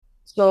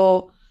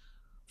So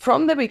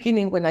from the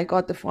beginning, when I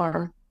got the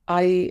farm,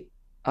 I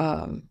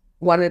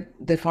wanted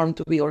the farm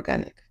to be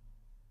organic.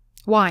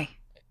 Why?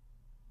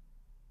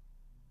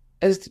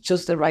 It's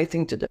just the right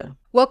thing to do.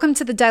 Welcome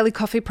to the Daily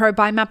Coffee Pro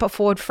by Map It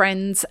Forward,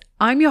 friends.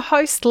 I'm your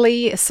host,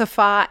 Lee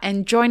Safar,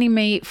 and joining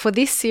me for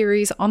this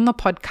series on the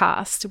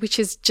podcast, which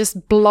is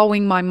just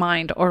blowing my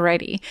mind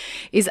already,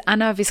 is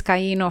Ana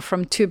Vizcaino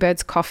from Two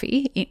Birds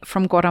Coffee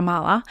from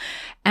Guatemala.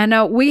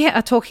 Anna, we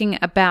are talking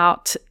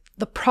about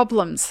the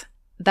problems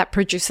that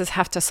producers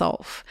have to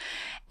solve.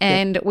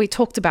 And we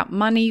talked about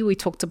money, we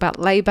talked about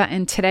labor,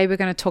 and today we're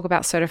going to talk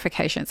about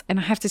certifications. And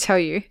I have to tell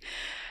you,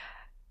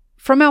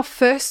 from our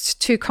first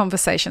two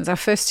conversations, our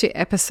first two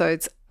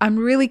episodes, I'm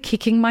really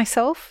kicking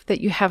myself that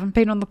you haven't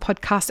been on the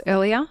podcast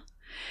earlier.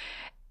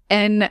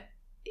 And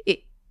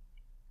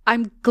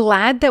I'm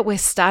glad that we're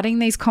starting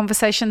these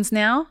conversations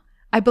now.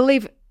 I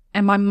believe,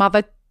 and my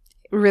mother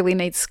really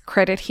needs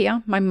credit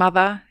here. My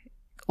mother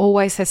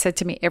always has said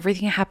to me,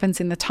 everything happens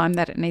in the time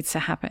that it needs to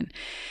happen.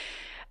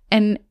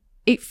 And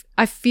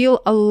I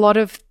feel a lot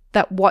of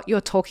that what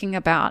you're talking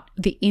about,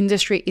 the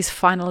industry is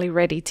finally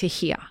ready to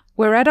hear.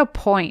 We're at a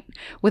point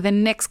where the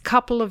next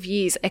couple of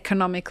years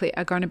economically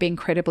are going to be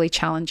incredibly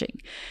challenging.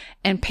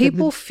 And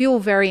people feel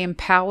very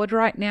empowered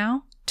right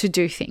now to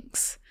do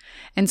things.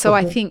 And so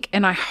I think,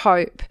 and I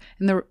hope,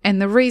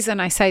 and the reason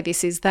I say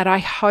this is that I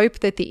hope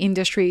that the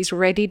industry is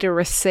ready to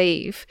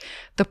receive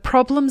the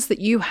problems that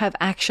you have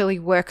actually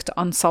worked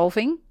on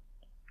solving.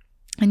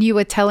 And you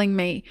were telling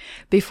me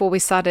before we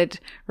started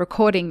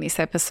recording this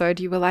episode,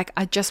 you were like,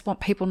 I just want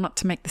people not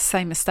to make the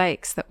same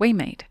mistakes that we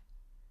made.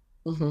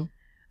 Mm-hmm.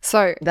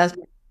 So that's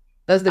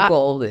the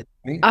goal.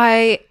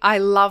 I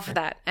love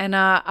that, and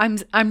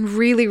I'm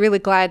really, really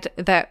glad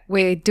that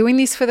we're doing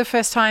this for the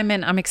first time,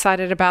 and I'm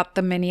excited about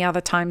the many other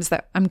times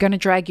that I'm going to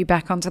drag you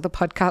back onto the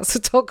podcast to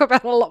talk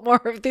about a lot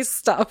more of this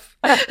stuff.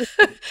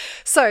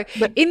 So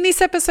in this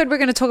episode, we're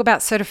going to talk about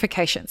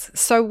certifications.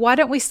 So why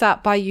don't we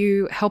start by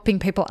you helping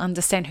people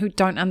understand who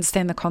don't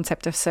understand the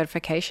concept of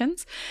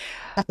certifications?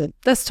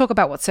 Let's talk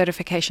about what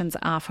certifications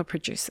are for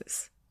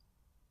producers.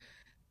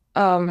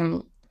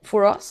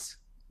 For us,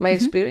 my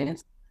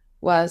experience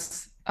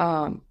was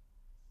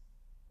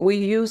we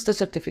use the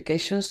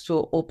certifications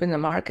to open a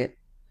market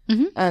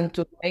and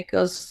to make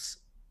us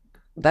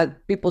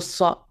that people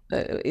saw.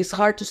 It's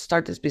hard to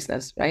start this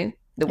business, right?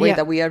 The way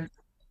that we are.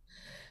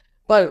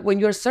 But when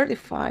you're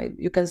certified,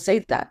 you can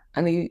say that,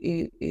 and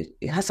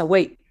it has a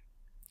weight.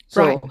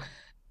 So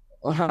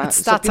it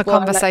starts a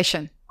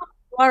conversation.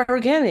 You are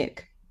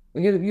organic.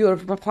 Your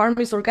farm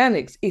is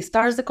organic. It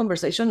starts the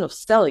conversation of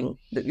selling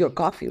your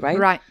coffee, right?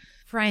 Right.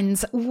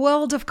 Friends,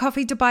 World of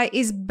Coffee Dubai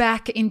is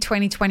back in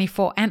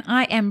 2024, and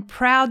I am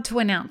proud to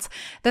announce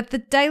that the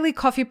Daily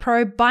Coffee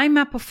Pro by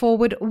Map It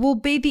Forward will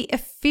be the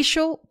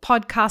official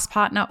podcast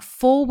partner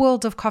for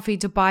World of Coffee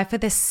Dubai for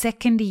the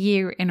second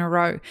year in a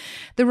row.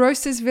 The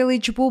Roasters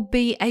Village will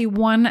be a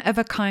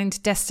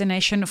one-of-a-kind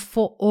destination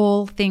for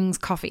all things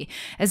coffee.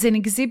 As an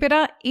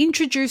exhibitor,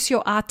 introduce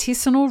your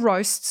artisanal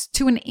roasts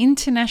to an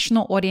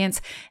international audience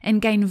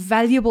and gain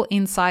valuable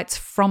insights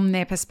from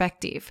their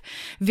perspective.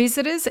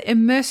 Visitors,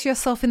 immerse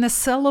yourself in the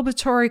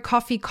celebratory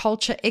coffee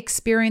culture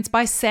experience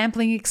by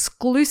sampling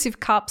exclusive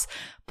cups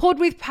poured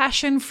with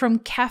passion from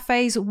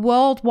cafes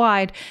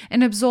worldwide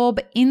and absorb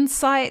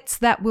insights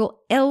that will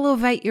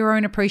elevate your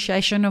own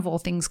appreciation of all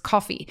things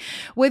coffee.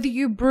 Whether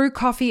you brew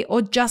coffee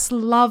or just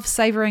love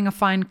savoring a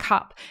fine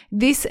cup,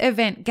 this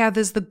event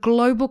gathers the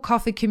global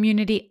coffee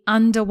community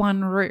under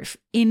one roof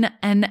in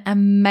an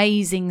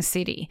amazing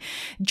city.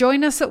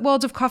 Join us at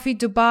World of Coffee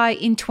Dubai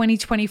in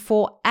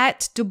 2024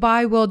 at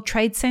Dubai World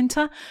Trade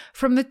Center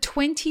from the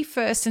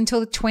 21st until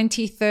the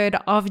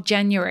 23rd of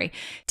January.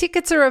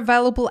 Tickets are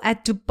available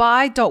at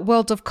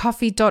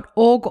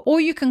dubai.worldofcoffee.org,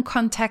 or you can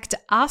contact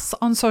us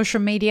on social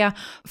media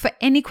for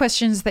any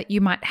questions that you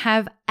might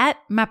have at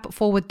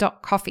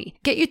mapitforward.coffee.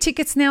 Get your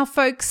tickets now,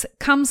 folks.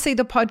 Come see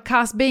the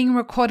podcast being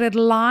recorded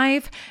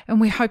live,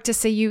 and we hope to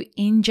see you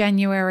in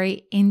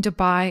January in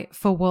Dubai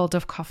for World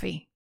of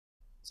Coffee.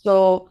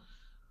 So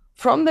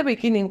from the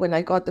beginning, when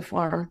I got the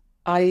farm,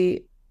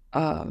 I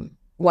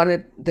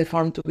wanted the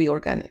farm to be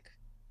organic.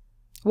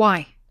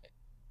 Why?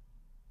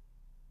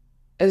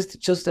 It's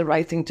just the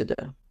right thing to do.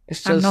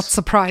 I'm not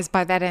surprised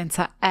by that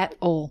answer at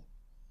all.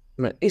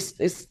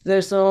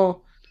 There's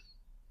no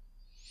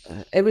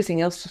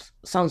everything else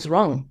sounds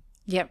wrong.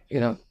 Yep.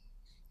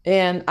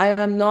 And I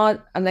am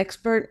not an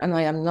expert, and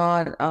I am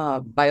not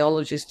a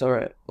biologist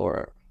or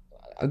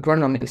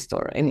agronomist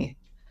or any.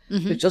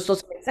 It just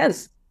doesn't make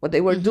sense what they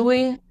were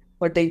doing,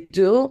 what they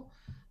do,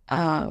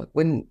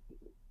 when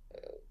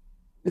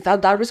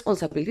without that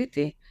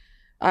responsibility.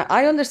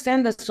 I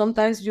understand that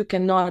sometimes you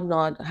cannot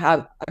not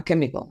have a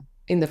chemical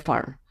in the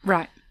farm,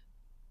 right?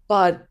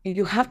 But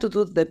you have to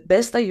do the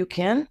best that you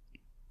can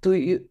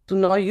to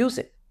not use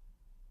it.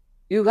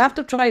 You have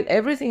to try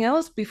everything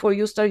else before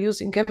you start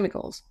using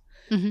chemicals.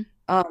 And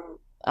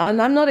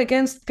I'm not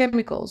against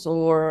chemicals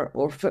or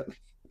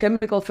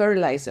chemical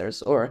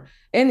fertilizers or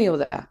any of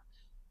that,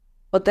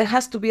 but there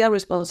has to be a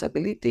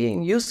responsibility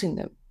in using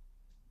them.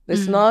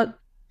 It's not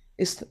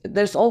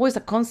there's always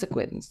a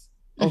consequence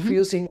of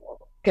using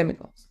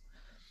chemicals.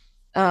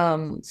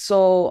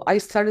 So I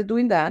started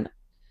doing that,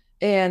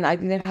 and I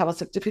didn't have a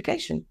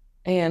certification.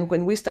 And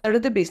when we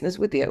started the business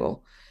with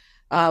Diego,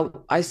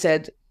 I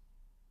said,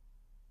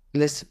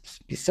 let's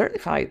be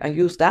certified and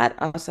use that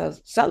as a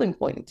selling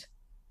point.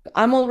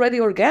 I'm already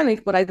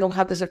organic, but I don't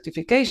have the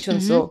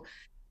certification. So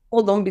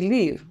people don't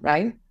believe,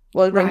 right?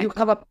 Well, when you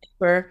have a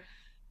paper,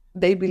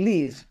 they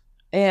believe.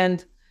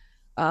 And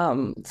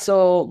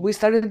so we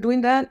started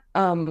doing that.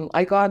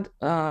 I got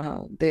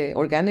the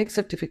organic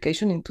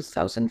certification in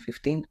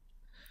 2015,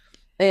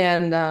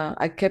 and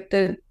I kept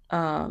it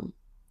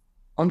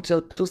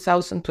until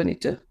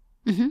 2022.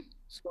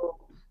 So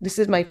this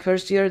is my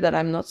first year that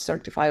I'm not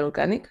certified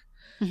organic.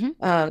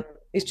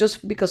 It's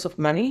just because of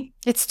money.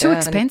 It's too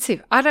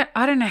expensive. I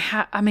don't know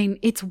how. I mean,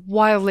 it's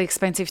wildly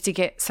expensive to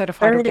get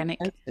certified organic.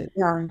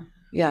 Expensive.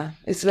 Yeah,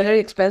 it's very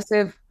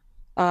expensive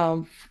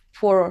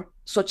for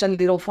such a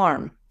little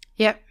farm.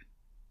 Yep.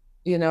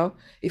 You know,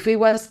 if it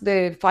was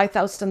the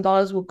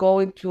 $5,000 would go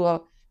into a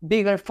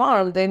bigger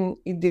farm, then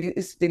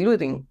it's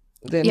diluting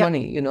the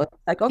money. You know,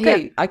 like,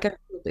 okay, I can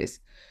do this.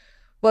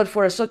 But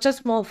for such a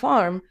small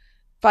farm,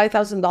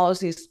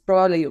 $5,000 is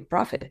probably your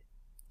profit.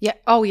 Yeah.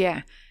 Oh,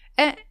 yeah.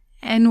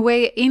 And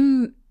we're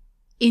in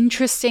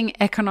interesting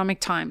economic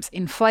times.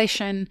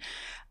 Inflation,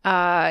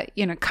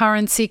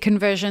 currency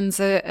conversions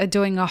are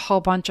doing a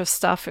whole bunch of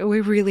stuff. We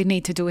really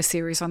need to do a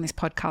series on this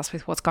podcast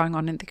with what's going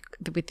on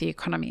with the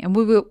economy. And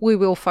we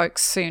will,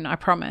 folks, soon, I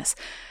promise.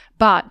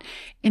 But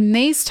in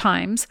these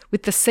times,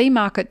 with the sea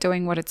market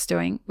doing what it's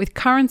doing, with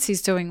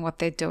currencies doing what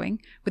they're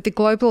doing, with the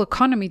global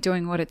economy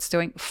doing what it's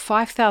doing,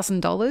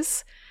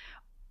 $5,000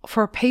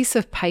 for a piece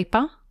of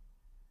paper,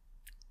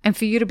 and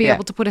for you to be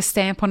able to put a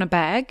stamp on a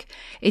bag,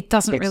 it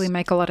doesn't really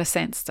make a lot of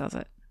sense, does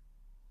it?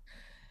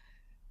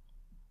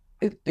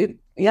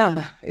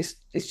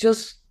 It's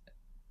just,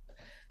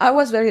 I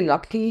was very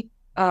lucky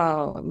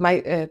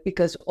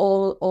because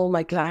all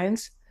my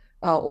clients,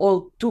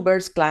 all Two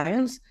Birds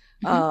clients,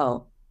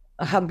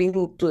 have been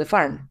to the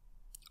farm,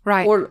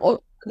 right? Or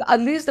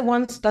at least the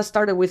ones that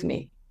started with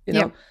me. You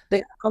know,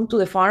 they come to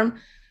the farm,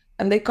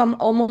 and they come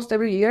almost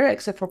every year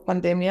except for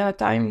pandemic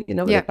time. You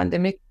know, the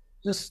pandemic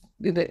just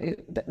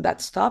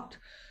that stopped,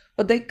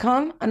 but they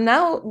come, and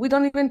now we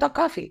don't even talk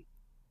coffee.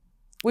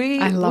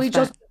 I love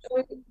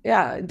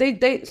that.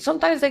 They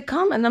sometimes they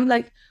come, and I'm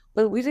like,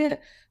 well, we didn't.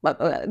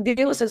 But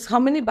Diego says, how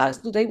many bags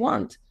do they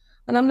want?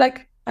 And I'm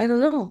like, I don't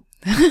know.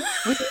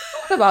 We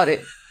talk about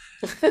it.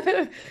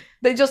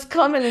 They just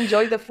come and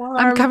enjoy the farm.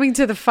 I'm coming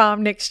to the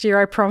farm next year,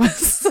 I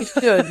promise.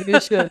 You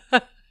should.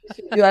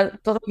 You are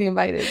totally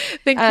invited.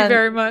 Thank you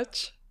very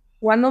much.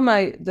 One of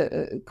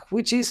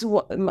which is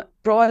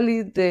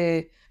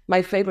probably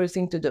my favorite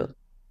thing to do.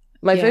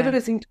 My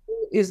favorite thing to do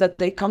is that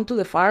they come to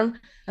the farm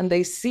and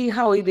they see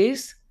how it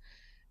is,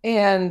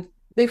 and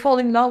they fall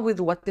in love with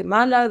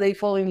Guatemala. They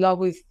fall in love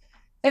with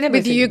everything.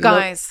 With you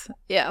guys.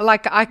 Yeah,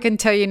 like I can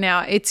tell you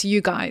now, it's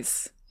you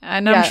guys.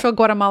 And I'm sure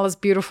Guatemala's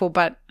beautiful,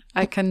 but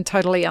I can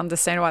totally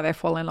understand why they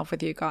fall in love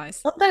with you guys.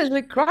 Sometimes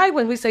we cry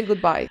when we say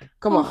goodbye.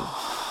 Come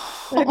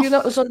on. You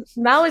know, so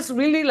now it's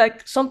really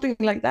like something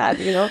like that,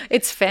 you know.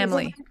 It's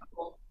family.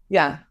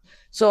 Yeah.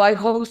 So I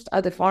host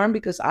at the farm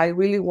because I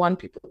really want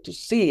people to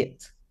see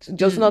it,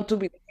 just not to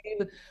believe,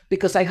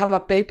 because I have a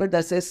paper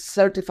that says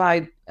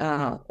certified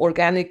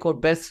organic or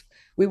best.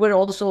 We were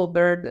also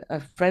bird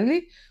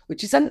friendly,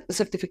 which is a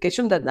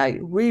certification that I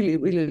really,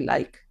 really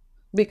like,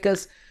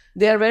 because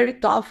they are very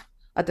tough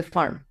at the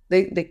farm.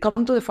 They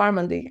come to the farm,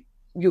 and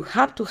you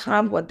have to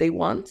have what they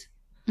want.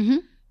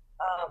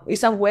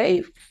 It's a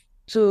way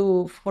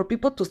for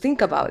people to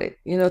think about it,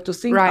 you know, to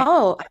think,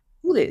 oh, I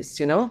do this,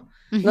 you know,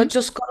 not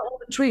just cut all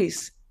the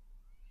trees.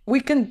 We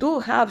can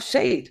have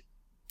shade.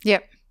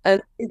 Yep.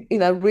 And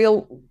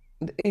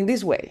in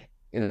this way,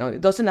 you know,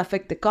 it doesn't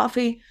affect the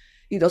coffee.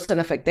 It doesn't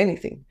affect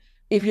anything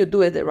if you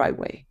do it the right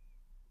way.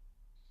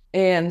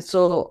 And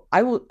so I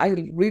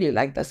really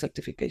like that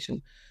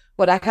certification,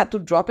 but I had to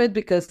drop it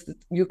because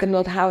you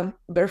cannot have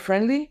bird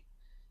friendly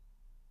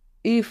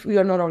if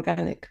you're not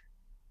organic.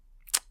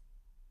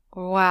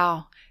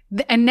 Wow.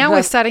 And now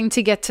we're starting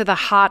to get to the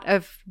heart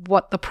of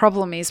what the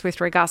problem is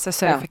with regards to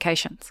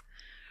certifications.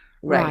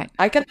 Right.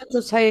 I cannot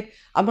just say,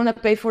 I'm going to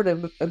pay for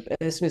the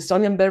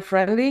Smithsonian Bird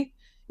Friendly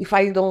if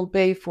I don't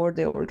pay for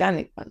the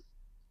organic one.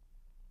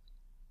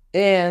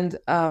 And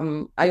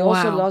I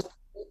also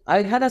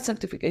I had a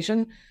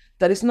certification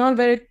that is not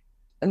very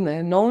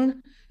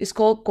known. It's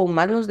called Con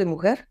Manos de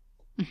Mujer.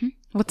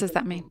 What does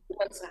that mean?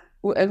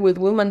 With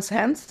women's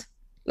hands,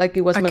 like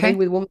it was made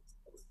with women's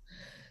hands.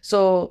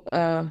 So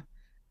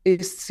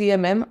it's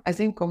CMM, I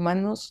think, Con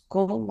Manos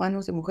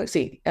de Mujer.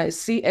 Sí,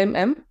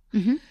 CMM.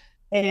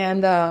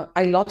 And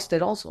I lost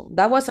it also.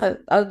 That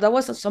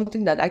was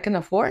something that I can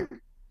afford,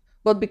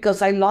 but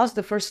because I lost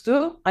the first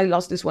two, I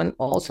lost this one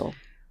also.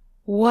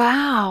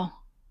 Wow.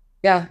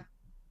 Yeah.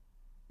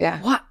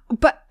 What?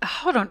 But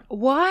hold on.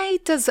 Why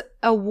does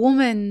a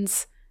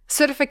woman's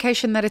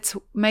certification that it's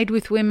made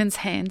with women's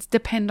hands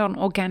depend on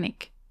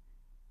organic?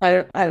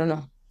 I don't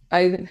know.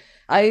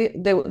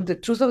 The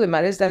truth of the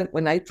matter is that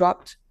when I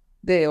dropped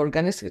the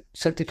organic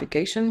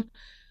certification,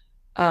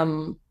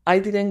 I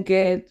didn't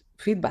get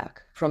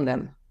feedback from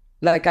them.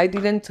 Like I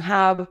didn't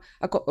have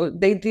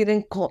they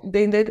didn't call,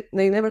 they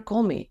never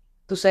call me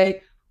to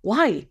say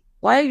why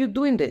are you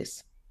doing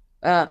this?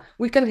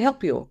 We can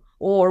help you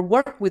or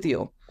work with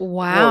you or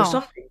Wow.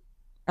 something.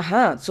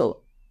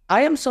 So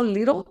I am so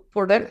little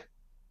for them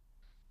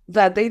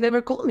that they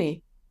never called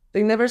me.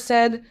 They never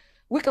said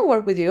we can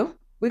work with you.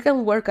 We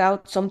can work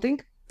out something.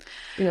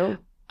 I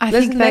Let's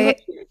think they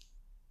negotiate.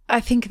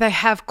 I think they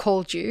have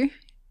called you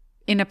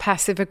in a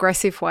passive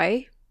aggressive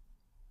way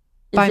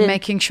by Mhm.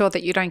 making sure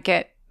that you don't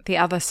get the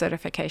other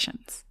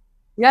certifications.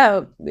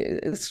 Yeah,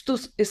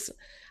 it's.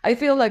 I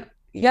feel like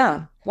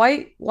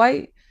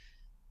why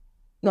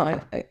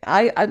no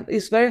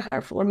it's very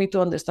hard for me to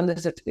understand the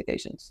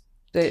certifications.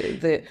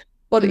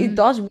 But it Mm.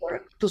 does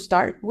work to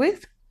start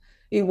with.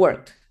 It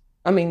worked.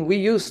 I mean, We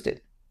used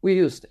it.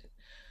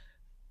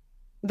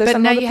 There's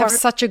But now another you have part.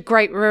 such a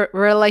great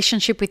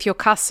relationship with your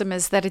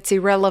customers that it's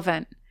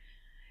irrelevant.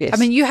 I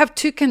mean, Yes. you have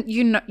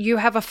you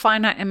have a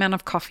finite amount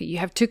of coffee. You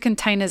have 2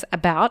 containers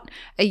about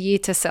a year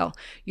to sell.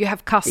 You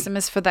have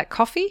customers for that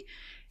coffee.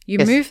 You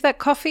Yes. move that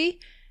coffee,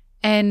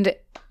 and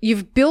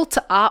you've built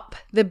up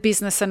the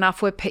business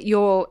enough where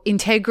your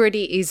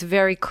integrity is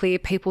very clear.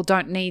 People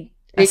don't need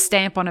a They,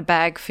 stamp on a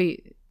bag for you.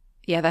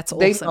 Yeah, that's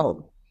they awesome.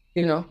 know,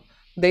 you know,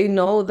 they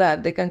know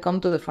that they can come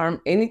to the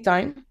farm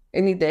anytime,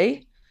 any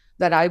day,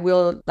 that I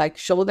will like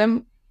show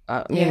them.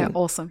 I Yeah, mean,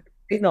 awesome.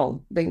 they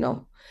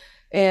know.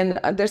 And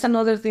there's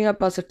another thing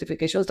about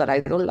certifications that I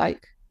don't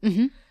like.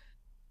 Hmm.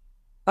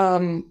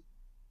 Um,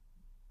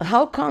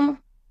 how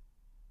come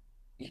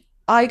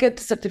I get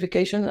the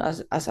certification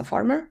as a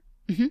farmer,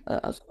 Hmm.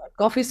 as a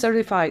coffee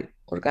certified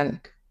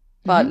organic,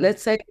 but Hmm.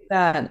 let's say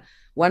that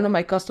one of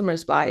my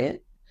customers buy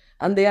it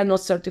and they are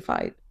not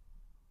certified.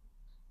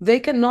 They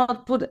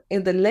cannot put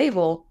in the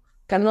label,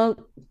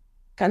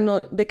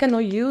 they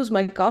cannot use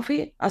my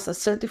coffee as a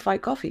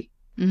certified coffee.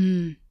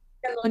 Mm.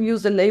 They cannot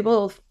use the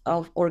label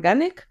of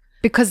organic.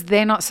 Because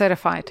they're not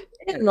certified.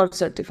 They're not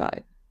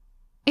certified.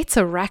 It's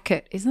a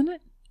racket, isn't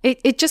it?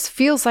 It just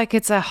feels like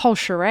it's a whole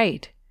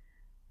charade.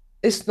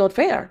 It's not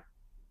fair.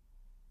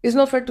 It's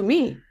not fair to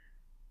me.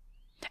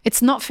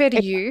 It's not fair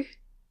to you,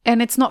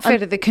 and it's not fair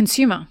And to the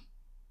consumer.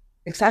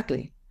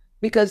 exactly,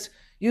 because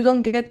you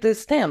don't get the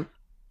stamp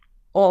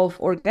of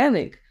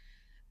organic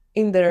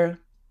in their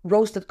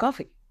roasted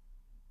coffee.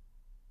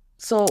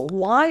 So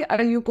why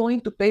are you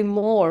going to pay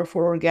more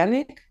for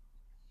organic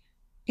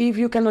if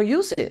you cannot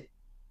use it?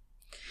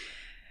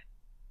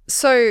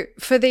 So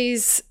for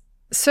these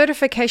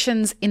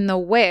certifications in the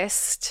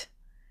West,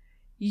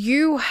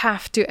 you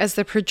have to, as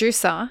the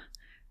producer,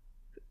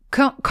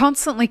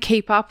 constantly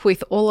keep up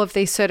with all of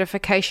these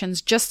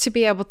certifications just to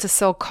be able to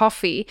sell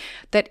coffee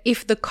that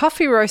if the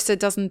coffee roaster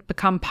doesn't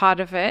become part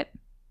of it,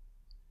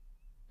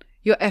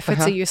 your efforts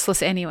are Uh-huh.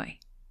 useless anyway.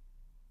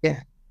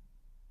 Yeah.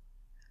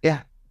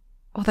 Yeah.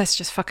 Oh, that's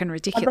just fucking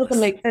That doesn't ridiculous.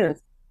 make sense.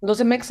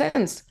 Doesn't make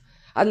sense.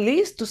 At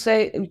least to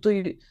say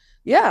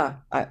yeah,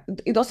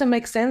 it doesn't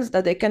make sense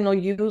that they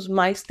cannot use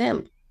my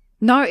stamp.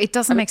 No, it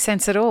doesn't I mean, make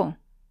sense at all.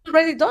 it's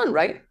already done,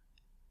 right?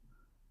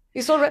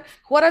 It's already.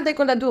 What are they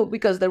gonna do?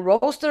 Because the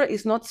roaster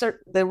is not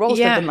the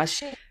Yeah.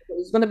 machine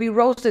is gonna be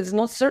roasted. It's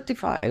not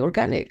certified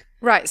organic.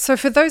 Right. So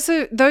for those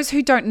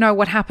who don't know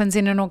what happens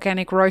in an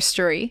organic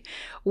roastery,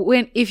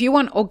 if you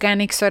want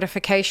organic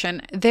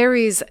certification, there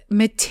is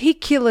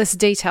meticulous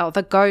detail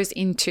that goes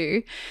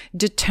into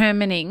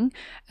determining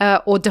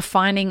or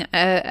defining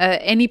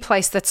any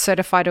place that's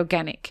certified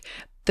organic.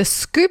 The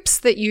scoops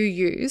that you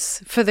use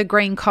for the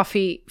green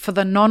coffee, for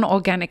the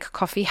non-organic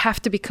coffee,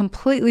 have to be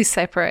completely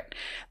separate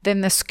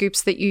than the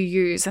scoops that you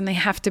use, and they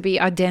have to be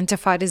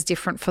identified as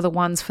different for the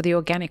ones for the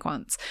organic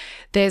ones.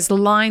 There's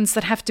lines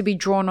that have to be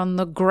drawn on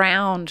the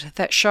ground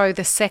that show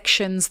the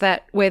sections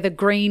that where the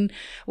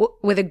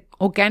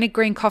organic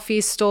green coffee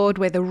is stored,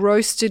 where the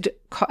roasted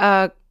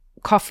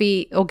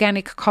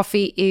organic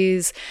coffee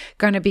is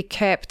going to be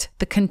kept,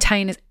 the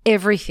containers,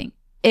 everything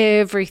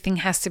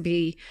has to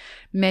be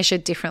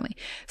measured differently.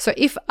 So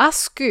if a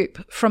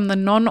scoop from the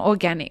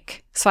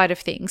non-organic side of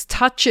things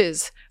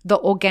touches the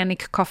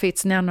organic coffee,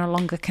 it's now no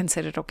longer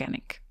considered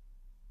organic.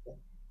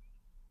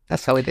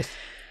 That's how it is.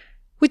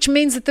 Which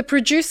means that the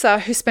producer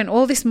who spent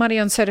all this money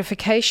on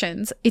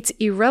certifications, it's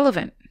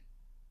irrelevant.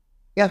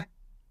 Yeah.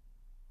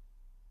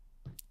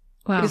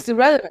 Wow. It's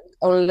irrelevant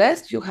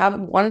unless you have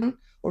one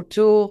or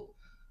two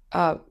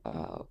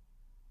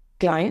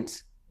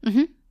clients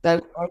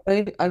that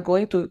are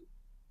going to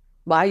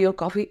buy your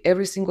coffee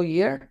every single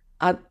year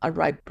at the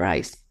right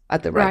price.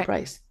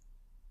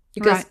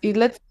 Because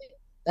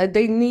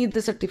they need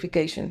the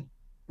certification,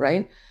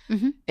 right?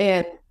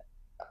 And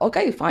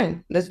okay,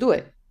 fine, let's do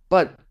it.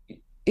 But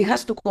it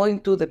has to go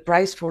into the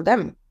price for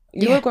them.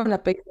 You are going to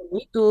pay for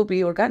me to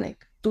be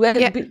organic, to be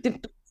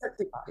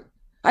certified.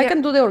 I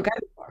can do the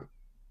organic part.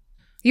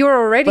 You're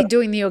already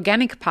doing the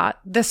organic part.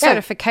 The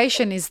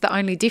certification is the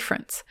only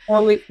difference.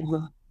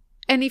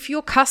 And if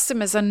your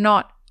customers are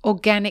not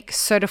organic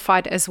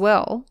certified as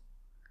well,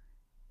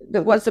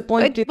 What's the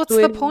point in What's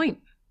the doing? point?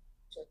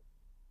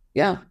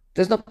 Yeah,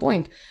 there's no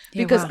point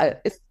Yeah, because wow.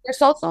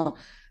 there's also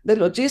the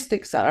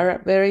logistics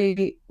are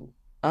very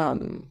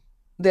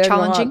they're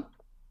Challenging, not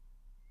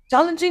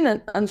challenging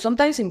and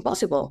sometimes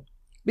impossible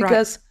right?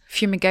 because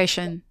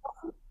Fumigation.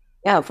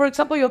 yeah, for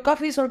example, your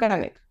coffee is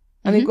organic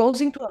and it Mm-hmm.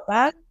 goes into a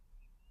bag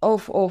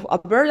of a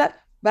burlap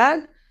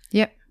bag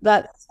Yep.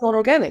 that's not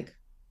organic,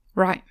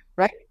 Right.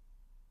 right?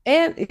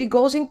 And it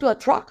goes into a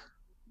truck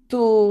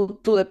to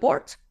the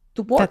port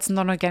to That's port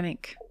not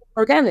organic.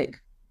 organic,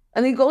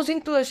 and it goes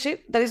into a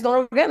ship that is not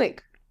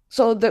organic.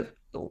 So the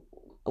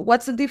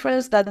what's the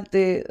difference that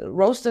the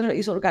roaster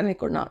is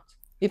organic or not?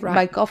 If Right.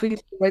 my coffee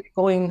is already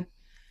going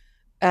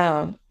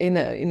in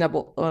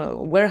a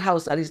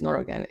warehouse that is not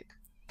organic,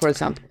 for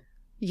example.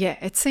 Yeah,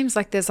 it seems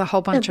like there's a whole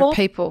And bunch of both,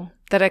 people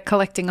that are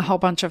collecting a whole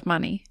bunch of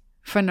money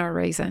for no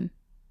reason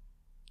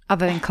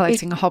other than it,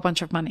 collecting a whole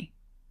bunch of money.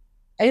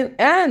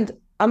 and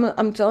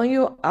I'm telling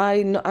you,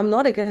 I'm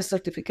not against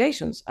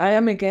certifications. I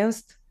am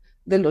against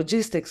the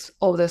logistics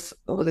of the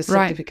Right.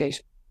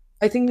 certification.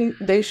 I think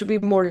they should be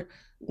more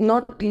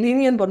not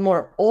lenient but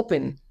more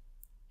open.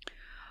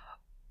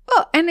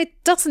 Well, and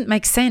it doesn't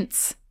make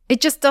sense. It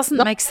just doesn't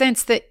No, make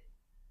sense that,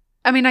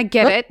 I mean, I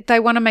get no, it. They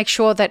want to make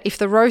sure that if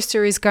the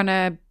roaster is going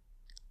to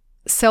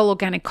sell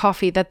organic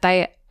coffee, that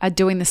they are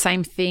doing the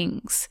same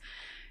things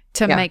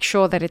to yeah, make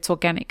sure that it's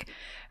organic.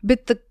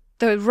 But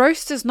the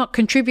roaster's not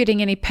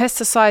contributing any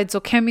pesticides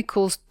or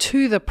chemicals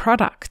to the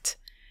product.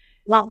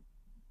 well,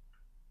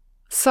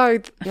 So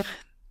yeah,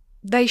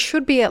 they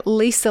should be at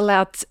least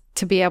allowed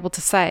to be able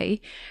to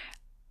say,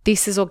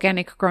 this is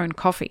organic grown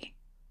coffee.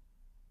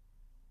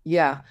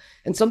 yeah.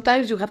 And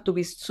sometimes you have to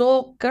be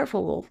so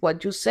careful of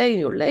what you say in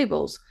your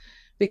labels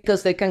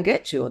because they can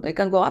get you, they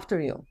can go after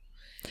you.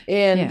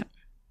 Yeah. And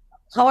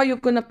how are you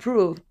going to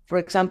prove, for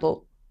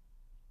example,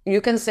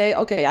 you can say,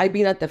 okay, I've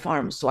been at the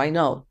farm, so I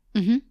know,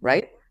 Mm-hmm.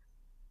 right?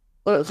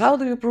 But how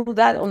do you prove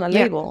that on a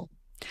Yeah. label?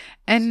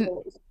 And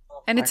So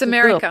and it's hard to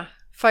do. America.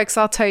 Folks,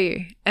 I'll tell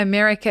you,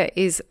 America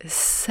is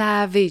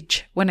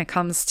savage when it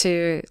comes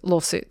to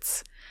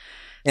lawsuits.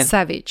 Yeah.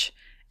 Savage.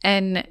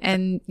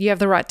 And you have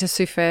the right to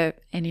sue for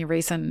any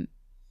reason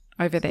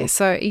over there.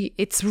 So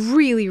it's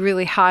really,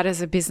 really hard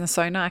as a business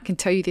owner. I can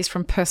tell you this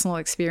from personal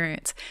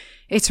experience.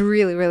 It's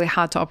really, really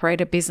hard to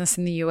operate a business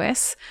in the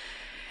US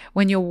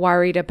when you're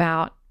worried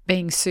about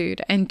being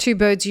sued. And two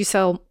birds, you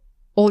sell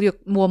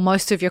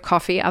most of your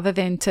coffee, other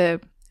than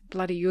to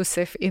bloody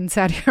Yusuf in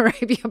Saudi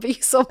Arabia, but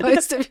you sell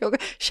most of your,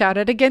 shout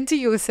out again to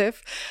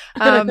Yusuf.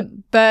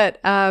 But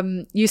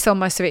you sell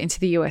most of it into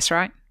the US,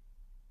 right?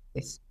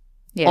 Yes.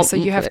 Yeah, so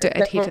you have to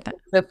adhere to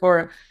that.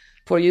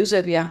 For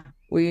Yusuf, yeah,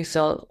 we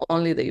sell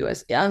only the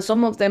US. Yeah, and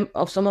some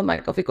of my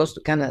coffee goes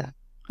to Canada.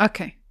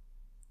 Okay.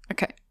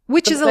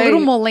 Which But is a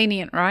little more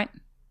lenient, right?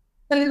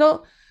 a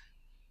little,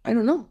 I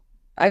don't know.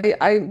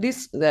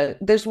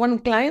 There's one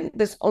client.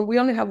 We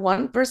only have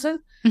one person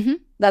Mm-hmm.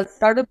 that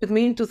started with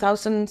me in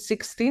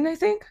 2016, I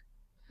think,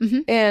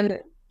 Mm-hmm. and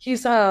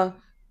he's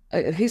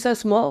a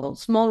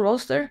small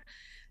roaster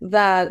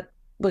but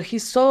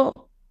he's so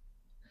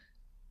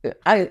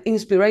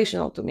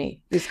inspirational to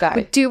me. This guy.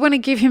 But do you want to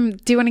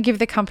give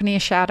the company a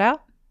shout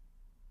out?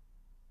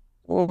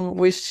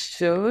 We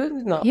should.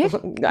 No, Yeah.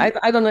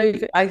 I don't know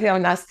if I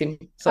haven't asked him.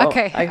 So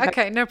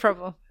Okay, no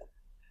problem.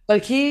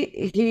 But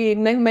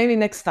maybe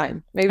next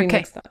time. Maybe Okay.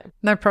 next time.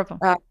 No problem.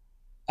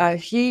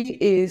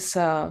 He's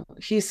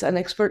an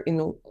expert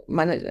in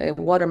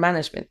water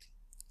management.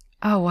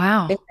 Oh,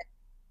 wow.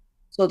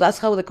 So that's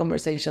how the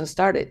conversation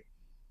started.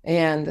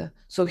 And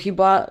so he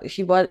bought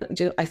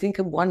I think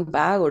one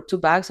bag or two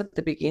bags at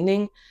the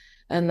beginning,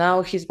 and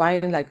now he's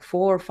buying like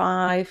 4 or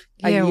 5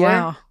 a Yeah, year.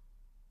 wow.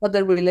 But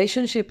the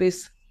relationship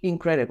is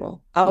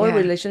incredible. Our Yeah.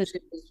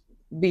 relationship is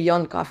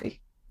beyond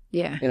coffee.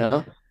 Yeah. You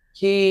know,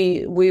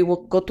 we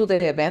will go to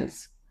the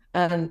events,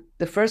 and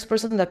the first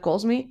person that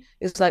calls me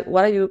is like,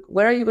 where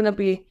are you going to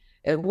be?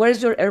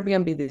 Where's your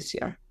Airbnb this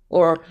year?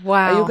 Or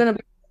are you Wow. going to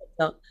be?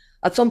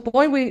 At some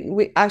point,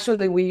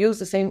 we use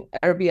the same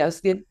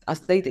Airbnb as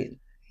they did.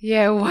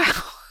 Yeah,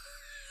 wow.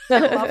 I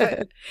love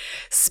it.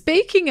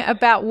 Speaking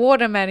about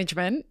water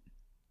management,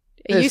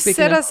 you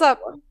set us up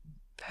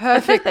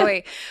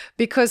perfectly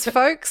because,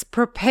 folks,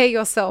 prepare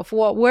yourself.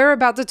 What we're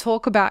about to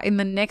talk about in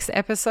the next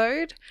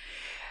episode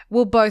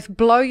will both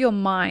blow your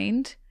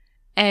mind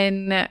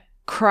and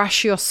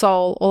crush your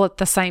soul all at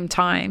the same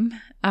time.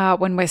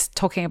 When we're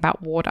talking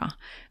about water,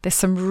 there's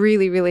some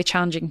really, really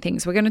challenging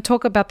things. We're going to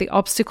talk about the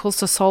obstacles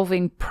to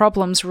solving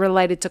problems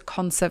related to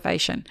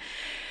conservation.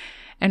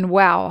 And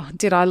wow,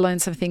 did I learn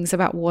some things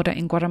about water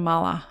in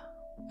Guatemala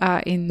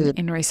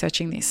in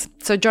researching this.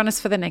 So join us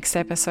for the next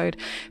episode.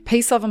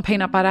 Peace, love, and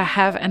peanut butter.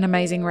 Have an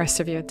amazing rest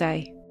of your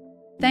day.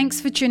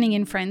 Thanks for tuning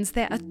in, friends.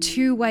 There are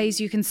 2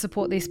 ways you can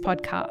support this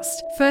podcast.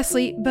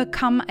 Firstly,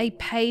 become a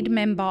paid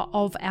member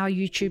of our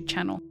YouTube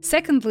channel.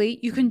 Secondly,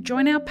 you can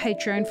join our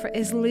Patreon for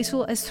as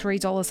little as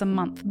 $3 a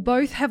month.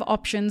 Both have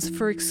options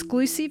for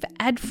exclusive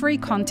ad-free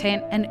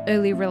content and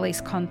early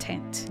release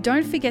content.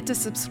 Don't forget to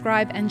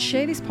subscribe and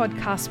share this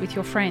podcast with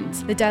your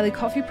friends. The Daily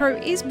Coffee Pro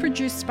is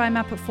produced by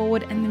Map It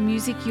Forward, and the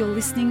music you're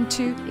listening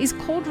to is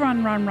called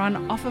Run, Run,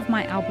 Run off of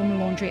my album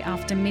Laundry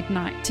After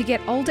Midnight. To get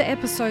older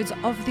episodes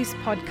of this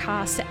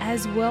podcast,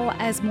 as well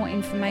as more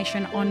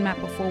information on Map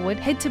It Forward,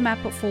 head to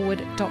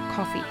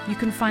mapitforward.coffee. You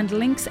can find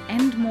links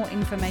and more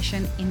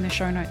information in the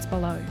show notes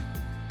below.